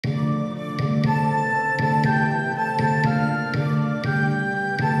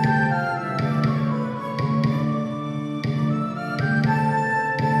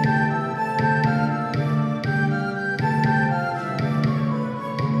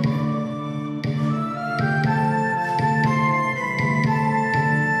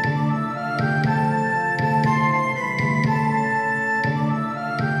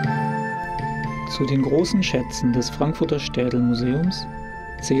Zu den großen Schätzen des Frankfurter Städel-Museums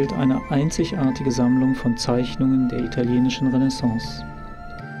zählt eine einzigartige Sammlung von Zeichnungen der italienischen Renaissance.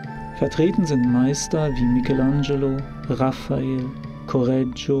 Vertreten sind Meister wie Michelangelo, Raffael,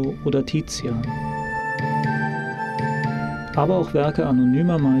 Correggio oder Tizian. Aber auch Werke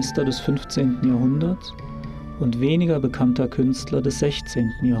anonymer Meister des 15. Jahrhunderts und weniger bekannter Künstler des 16.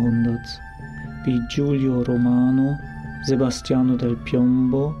 Jahrhunderts, wie Giulio Romano, Sebastiano del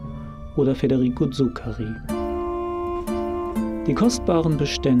Piombo oder Federico Zuccari. Die kostbaren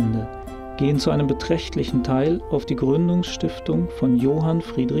Bestände gehen zu einem beträchtlichen Teil auf die Gründungsstiftung von Johann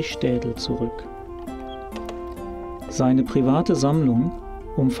Friedrich Städel zurück. Seine private Sammlung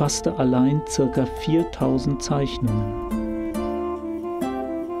umfasste allein ca. 4000 Zeichnungen.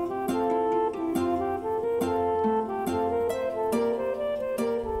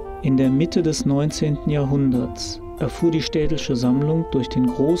 In der Mitte des 19. Jahrhunderts erfuhr die Städelsche Sammlung durch den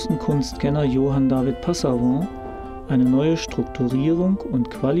großen Kunstkenner Johann David Passavant eine neue Strukturierung und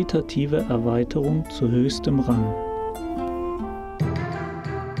qualitative Erweiterung zu höchstem Rang.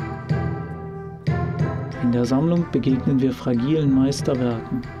 In der Sammlung begegnen wir fragilen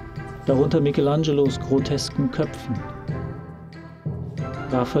Meisterwerken, darunter Michelangelos grotesken Köpfen,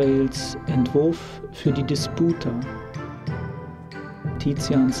 Raffaels Entwurf für die Disputa,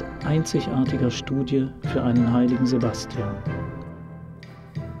 Tizians einzigartiger Studie für einen heiligen Sebastian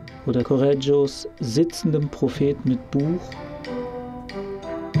oder Correggios sitzendem Prophet mit Buch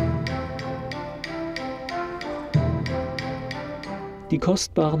Die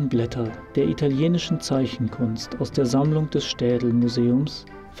kostbaren Blätter der italienischen Zeichenkunst aus der Sammlung des Städel-Museums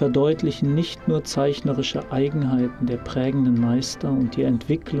verdeutlichen nicht nur zeichnerische Eigenheiten der prägenden Meister und die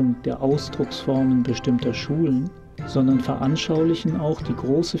Entwicklung der Ausdrucksformen bestimmter Schulen, sondern veranschaulichen auch die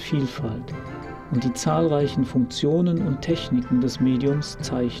große Vielfalt und die zahlreichen Funktionen und Techniken des Mediums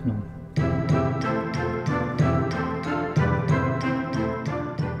Zeichnung.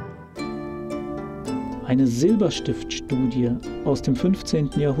 Eine Silberstiftstudie aus dem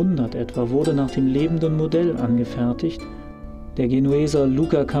 15. Jahrhundert etwa wurde nach dem lebenden Modell angefertigt. Der Genueser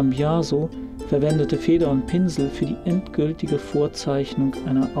Luca Cambiaso verwendete Feder und Pinsel für die endgültige Vorzeichnung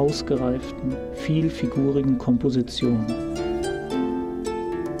einer ausgereiften, vielfigurigen Komposition.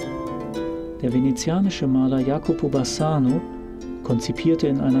 Der venezianische Maler Jacopo Bassano konzipierte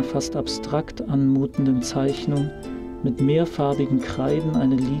in einer fast abstrakt anmutenden Zeichnung mit mehrfarbigen Kreiden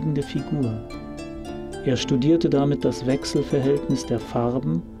eine liegende Figur. Er studierte damit das Wechselverhältnis der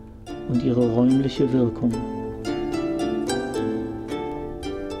Farben und ihre räumliche Wirkung.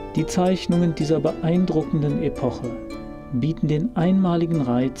 Die Zeichnungen dieser beeindruckenden Epoche bieten den einmaligen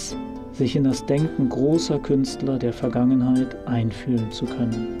Reiz, sich in das Denken großer Künstler der Vergangenheit einfühlen zu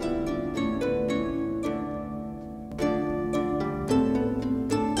können.